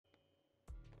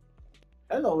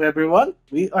Hello, everyone.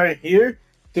 We are here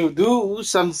to do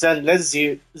some Zenless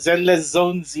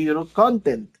Zone Zero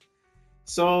content.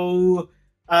 So,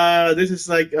 this is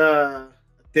like a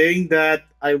thing that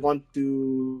I want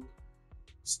to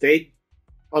state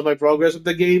on my progress of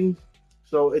the game.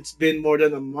 So, it's been more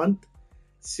than a month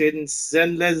since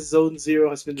Zenless Zone Zero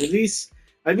has been released.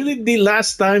 I believe the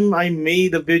last time I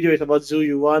made a video is about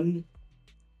Zuyu 1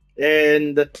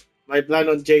 and my plan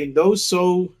on Jane Doe.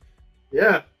 So,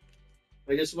 yeah,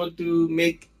 I just want to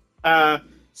make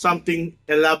something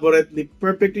elaborately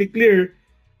perfectly clear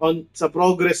on sa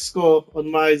progress ko on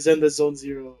my Zelda Zone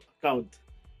Zero account.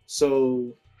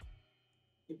 So,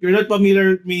 if you're not familiar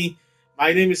with me,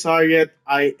 my name is Harriet.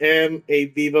 I am a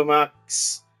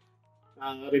Vivamax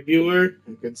reviewer.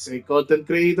 You can say content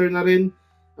creator na rin.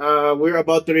 We're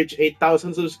about to reach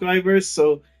 8,000 subscribers.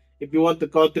 So, if you want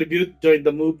to contribute, join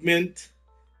the movement.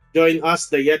 Join us,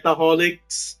 the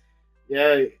Yetaholics.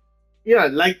 Yeah,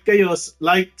 yeah, like kayo,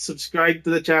 like, subscribe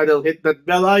to the channel, hit that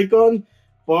bell icon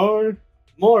for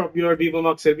more of your Vivo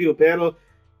Max review.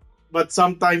 But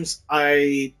sometimes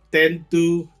I tend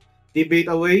to debate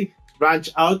away,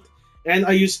 branch out, and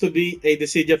I used to be a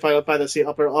Dissidia Final Fantasy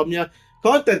Upper Omnia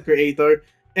content creator,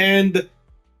 and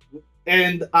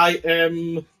I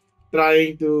am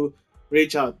trying to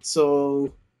reach out.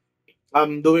 So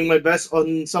I'm doing my best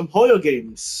on some Hoyo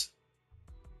games.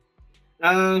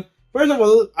 Uh, First of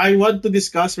all, I want to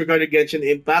discuss regarding Genshin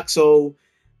Impact. So,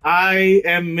 I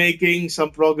am making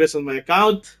some progress on my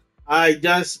account. I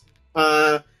just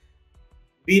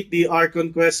beat the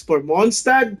Archon quest for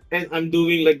Mondstadt, and I'm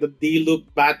doing like the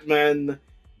D-Look Batman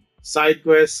side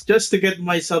quest just to get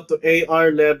myself to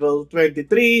AR level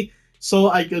 23 so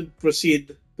I could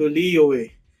proceed to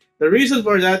Liyue. The reason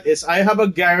for that is I have a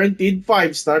guaranteed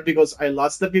 5 star because I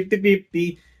lost the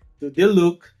 50-50 to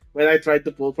Diluc when I tried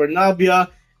to pull for Nabia,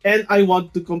 and I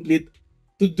want to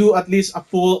do at least a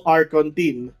full Archon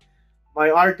team.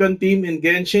 My Archon team in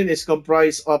Genshin is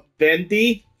comprised of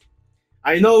Venti.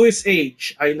 I know his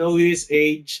age. I know his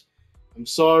age. I'm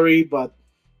sorry, but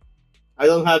I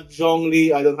don't have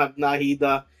Zhongli, I don't have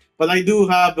Nahida, but I do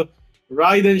have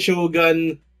Raiden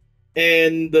Shogun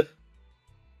and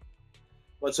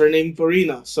what's her name,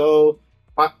 Farina. So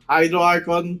Hydro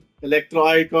Archon, Electro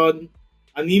Archon,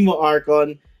 Anemo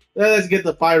Archon. Let's get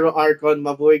the Pyro Archon,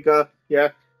 Mabuika,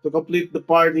 yeah, to complete the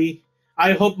party.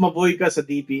 I hope Mabuika's a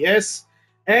DPS.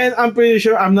 And I'm pretty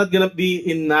sure I'm not gonna be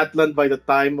in Natlan by the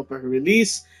time of her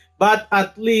release, but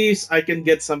at least I can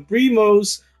get some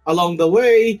primos along the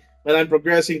way when I'm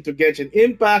progressing to Genshin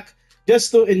Impact,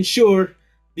 just to ensure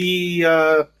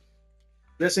the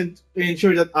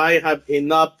ensure that I have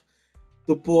enough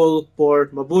to pull for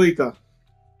Mabuika.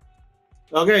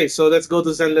 Okay, so let's go to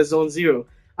Zenless Zone Zero.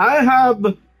 I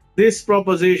have this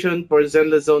proposition for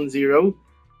Zenless Zone Zero,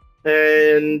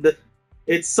 and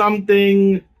it's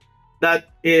something that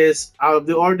is out of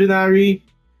the ordinary,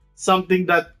 something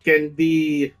that can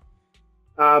be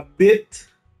a bit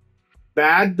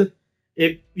bad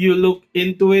if you look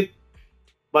into it,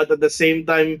 but at the same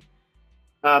time,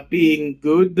 being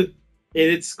good in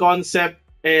its concept,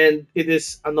 and it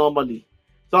is Anomaly.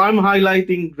 So I'm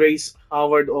highlighting Grace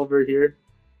Howard over here.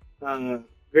 Uh,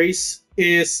 Grace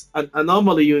is an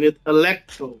anomaly unit,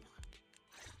 electric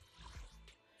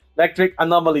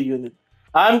anomaly unit.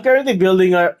 I'm currently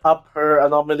building up her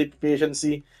anomaly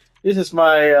proficiency. This is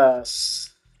my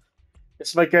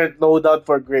it's my current loadout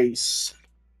for Grace.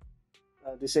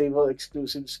 Disable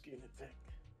exclusive skin effect.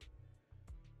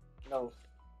 No,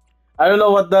 I don't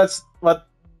know what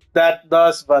that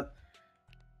does, but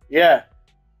yeah,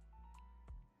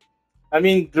 I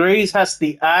mean Grace has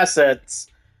the assets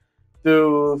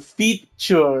to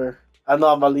feature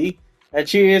Anomaly, and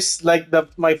she is like the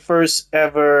my first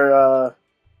ever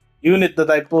unit that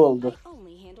I pulled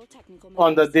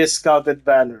on the discounted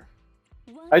banner.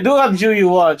 I do have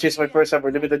Juyu One. She's my first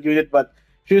ever limited unit, but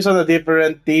she's on a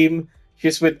different team.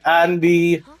 She's with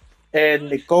Andy and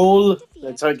Nicole.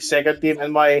 That's our second team,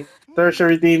 and my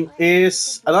tertiary team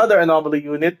is another Anomaly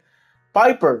unit,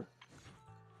 Piper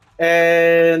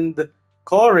and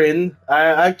Corin.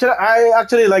 I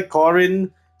actually like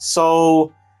Corin,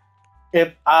 so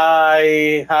if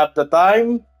I have the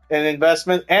time and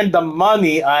investment and the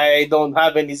money, I don't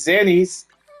have any zennies.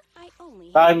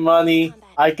 Time, money,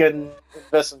 I can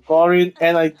invest on Corin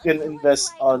and I can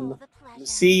invest on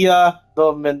Lucia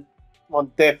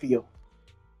Montefio.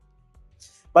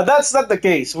 But that's not the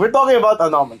case. We're talking about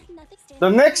Anomaly. The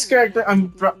next character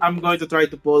I'm going to try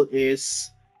to pull is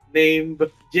named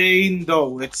Jane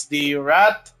Doe. It's the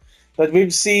rat that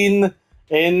we've seen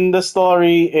in the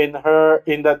story in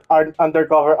that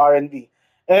undercover R&D.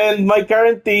 And my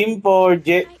current team for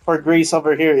for Grace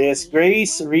over here is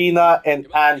Grace, Rena,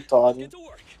 and Anton.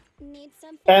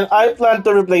 And I plan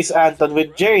to replace Anton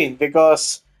with Jane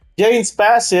because Jane's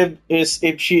passive is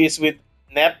if she is with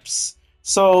Neps.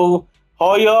 So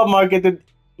Hoyo marketed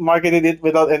it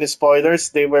without any spoilers.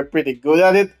 They were pretty good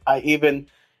at it.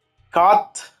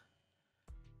 Caught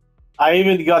I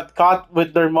even got caught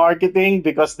with their marketing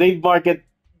because they market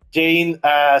Jane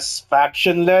as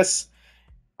factionless,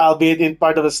 albeit in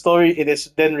part of the story it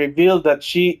is then revealed that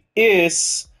she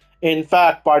is in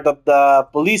fact part of the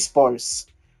police force.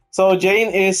 So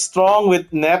Jane is strong with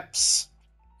Neps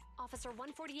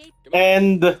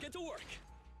and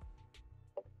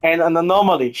an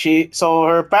anomaly. So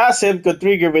her passive could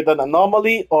trigger with an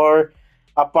anomaly or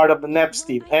a part of the Neps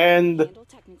team. And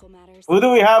who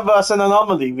do we have as an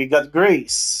anomaly? We got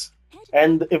Grace.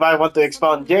 And if I want to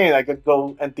expound Jane, I could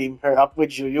go and team her up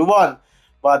with Juyu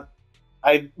But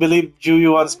I believe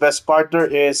Juyu best partner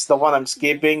is the one I'm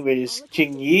skipping, which is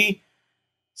Ching Yi.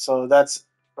 So that's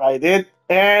right it.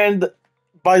 And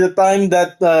by the time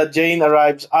that Jane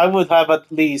arrives, I would have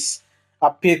at least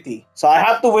a pity. So I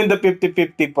have to win the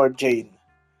 50-50 for Jane.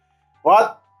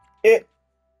 What it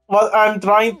what I'm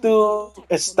trying to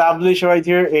establish right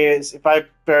here is if I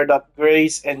paired up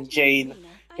Grace and Jane,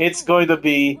 it's going to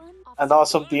be an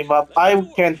awesome team up. I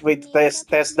can't wait to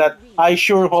test that. I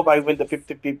sure hope I win the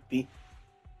 50-50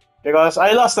 because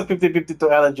I lost the 50-50 to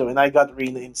Ellen and I got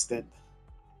Rena instead.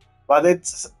 But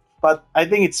it's but I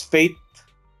think it's fate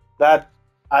that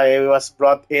I was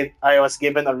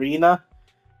given a Rena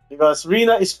because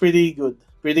Rena is pretty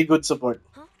good support.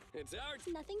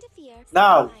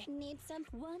 Now,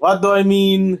 what do I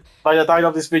mean by the title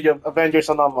of this video, Avengers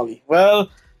Anomaly? Well,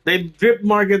 they drip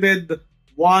marketed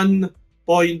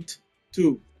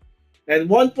 1.2. And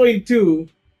 1.2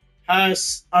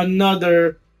 has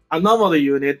another anomaly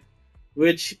unit,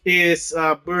 which is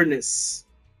Burness.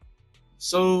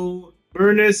 So,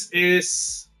 Burness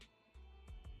is,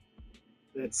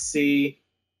 let's see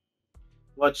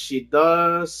what she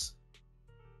does.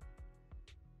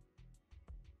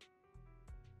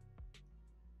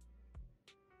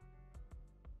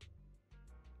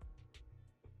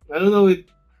 I don't know with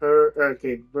her.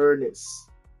 Okay, Burness.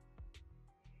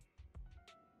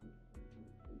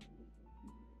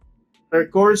 Her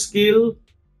core skill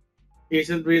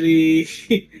isn't really.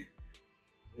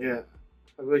 Yeah,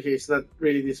 I wish he's not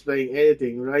really displaying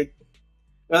anything, right?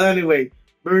 Well, anyway,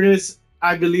 Burness,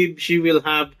 I believe she will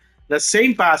have the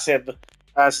same passive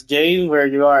as Jane, where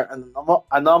you are an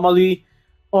anomaly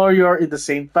or you're in the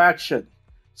same faction.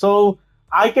 So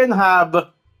I can have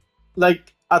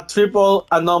like a triple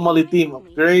anomaly team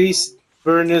of Grace,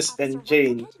 Burness, and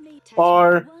Jane.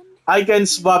 Or I can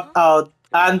swap out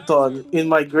Anton in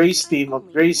my Grace team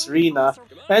of Grace Rena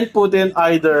and put in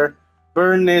either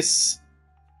Burness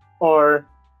or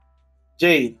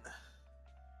Jane.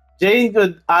 Jane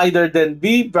could either then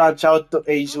be branch out to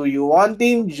a Zhu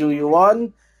team,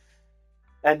 Zhu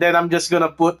and then I'm just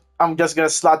gonna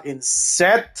slot in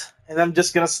Set, and I'm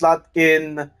just gonna slot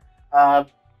in uh,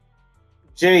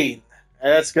 Jane,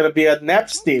 and that's gonna be a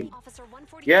Neps team.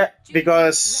 Yeah,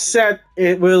 because Set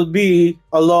it will be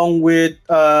along with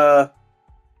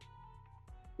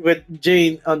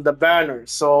Jane on the banner.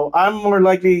 So I'm more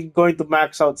likely going to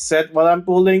max out Set while I'm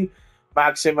pulling,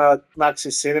 max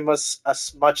his cinemas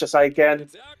as much as I can.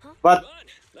 But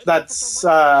that's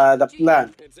the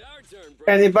plan.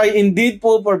 And if I indeed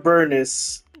pull for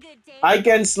Burness, I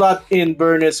can slot in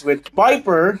Burness with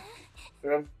Piper,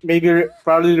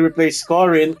 probably replace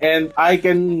Corin, and I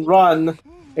can run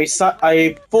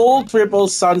a full triple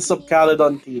Sons of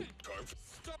Caledon team.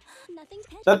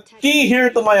 The key here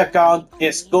to my account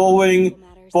is going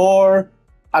for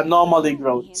anomaly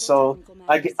growth. So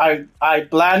I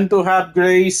plan to have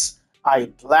Grace, I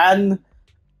plan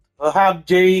to have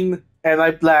Jane, and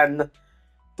I plan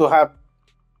to have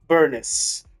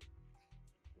Burness.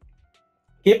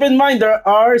 Keep in mind there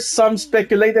are some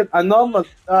speculated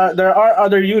there are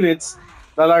other units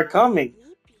that are coming.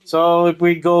 So if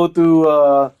we go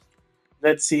to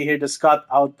let's see here the Scott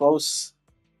Outpost,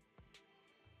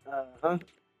 uh-huh,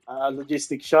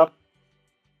 logistic shop.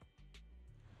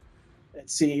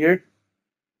 Let's see here.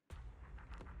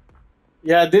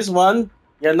 Yeah, this one,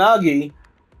 Yanagi.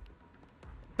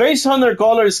 Based on her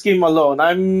color scheme alone,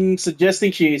 I'm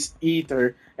suggesting she is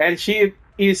Ether, and she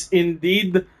is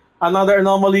indeed another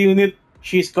anomaly unit.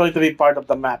 She's going to be part of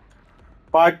the map,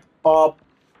 part of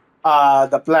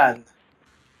the plan.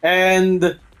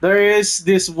 And there is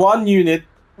this one unit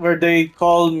where they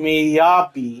call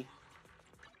Miyabi.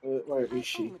 Where is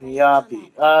she?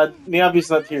 Miyabi. Miyabi's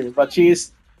not here, but she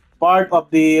is part of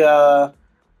the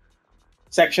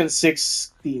Section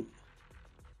 6 team.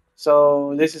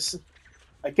 So this is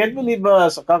I can't believe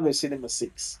Sokaku is Cinema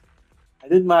 6. I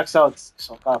did max out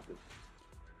Sokaku.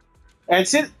 And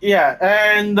yeah,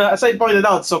 and as I pointed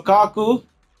out, Sokaku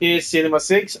is Cinema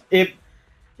 6. If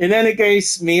in any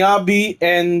case Miyabi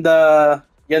and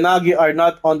Yanagi are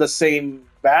not on the same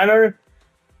banner,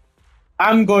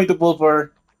 I'm going to pull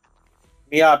for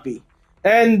Miyabi.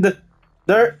 And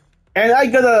there and I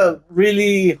got a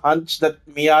really hunch that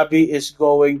Miyabi is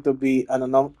going to be an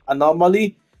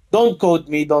anomaly. Don't quote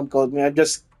me. I'm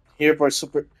just here for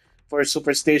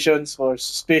superstitions, for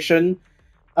suspicion,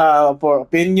 for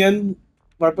opinion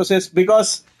purposes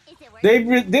because they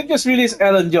just released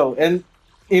Ellen Joe, and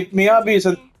if Miyabi is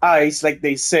an ice like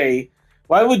they say,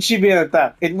 why would she be an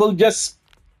attack? It will just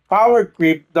power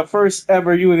creep the first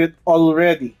ever unit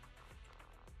already.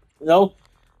 You know,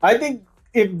 I think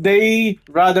if they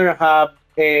rather have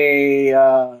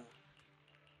a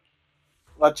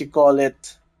what you call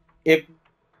it, if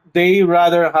they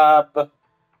rather have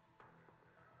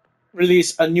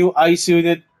release a new ice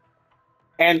unit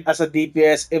and as a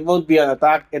DPS, it won't be an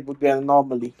attack, it would be an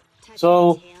anomaly.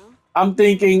 So I'm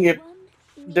thinking if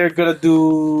they're gonna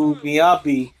do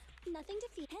Miyabi,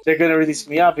 they're gonna release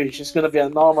Miyabi, she's gonna be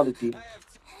an anomaly team.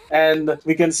 And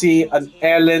we can see an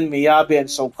Ellen, Miyabi, and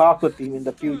Sokaku team in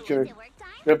the future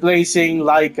replacing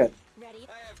Lycan,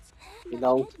 you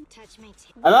know.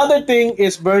 Another thing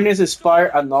is Bernice is Fire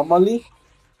Anomaly.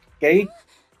 Okay?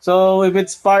 So if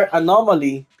it's Fire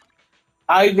Anomaly,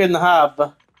 I can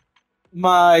have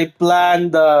my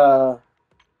planned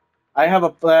I have a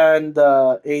planned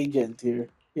agent here.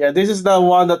 Yeah, this is the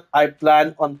one that I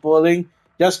plan on pulling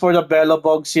just for the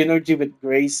Bellabog synergy with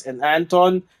Grace and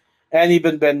Anton, and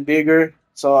even Ben Bigger.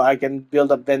 So I can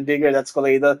build up Ben Bigger. That's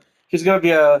Kaleda. She's gonna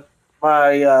be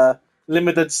my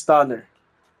limited stunner,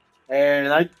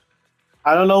 and I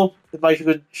don't know if I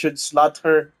should slot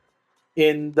her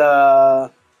in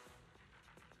the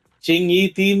Yi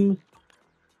team.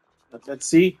 But let's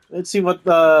see what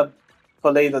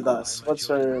Kaleda does. What's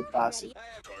her passive?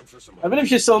 I believe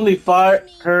she's only fire.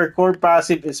 Her core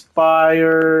passive is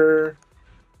fire.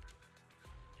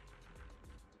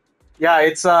 Yeah,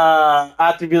 it's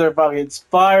attribute or bug. It's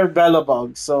fire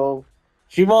Bellabog, so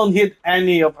she won't hit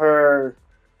any of her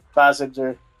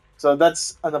passives. So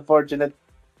that's an unfortunate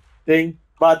thing.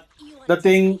 But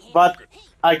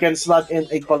I can slot in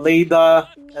a Colada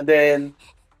and then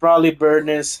probably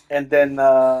Burness and then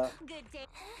I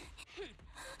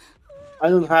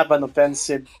don't have an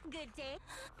offensive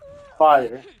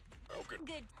fire,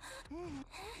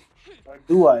 or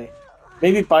do I?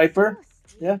 Maybe Piper.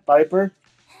 Yeah, Piper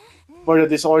for the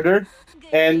disorder,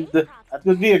 and that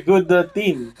would be a good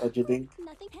team. Don't you think?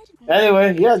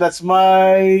 Anyway, yeah, that's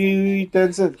my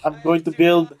 10 cents. I'm going to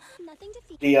build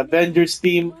the Avengers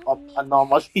team of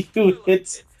Anomaly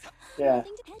units. Yeah,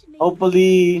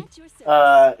 hopefully,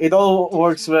 it all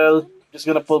works well. Just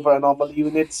gonna pull for Anomaly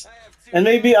units, and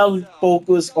maybe I'll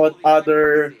focus on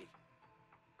other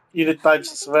unit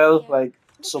types as well, like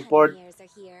support.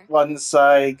 Once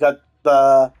I got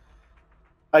the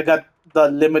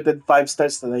limited 5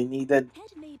 stars that I needed,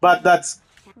 but that's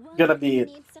gonna be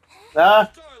it.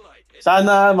 Ah,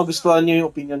 sana magustuhan niyo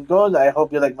yung opinion ko. I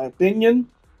hope you like my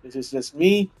opinion. This is just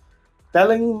me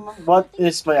telling what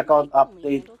is my account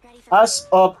update as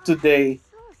of today,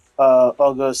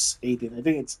 August 18. I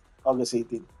think it's August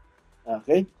 18.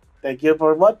 Okay. Thank you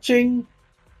for watching.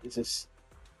 This is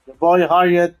your boy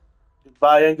Harriet.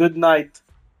 Goodbye and good night.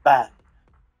 Bye.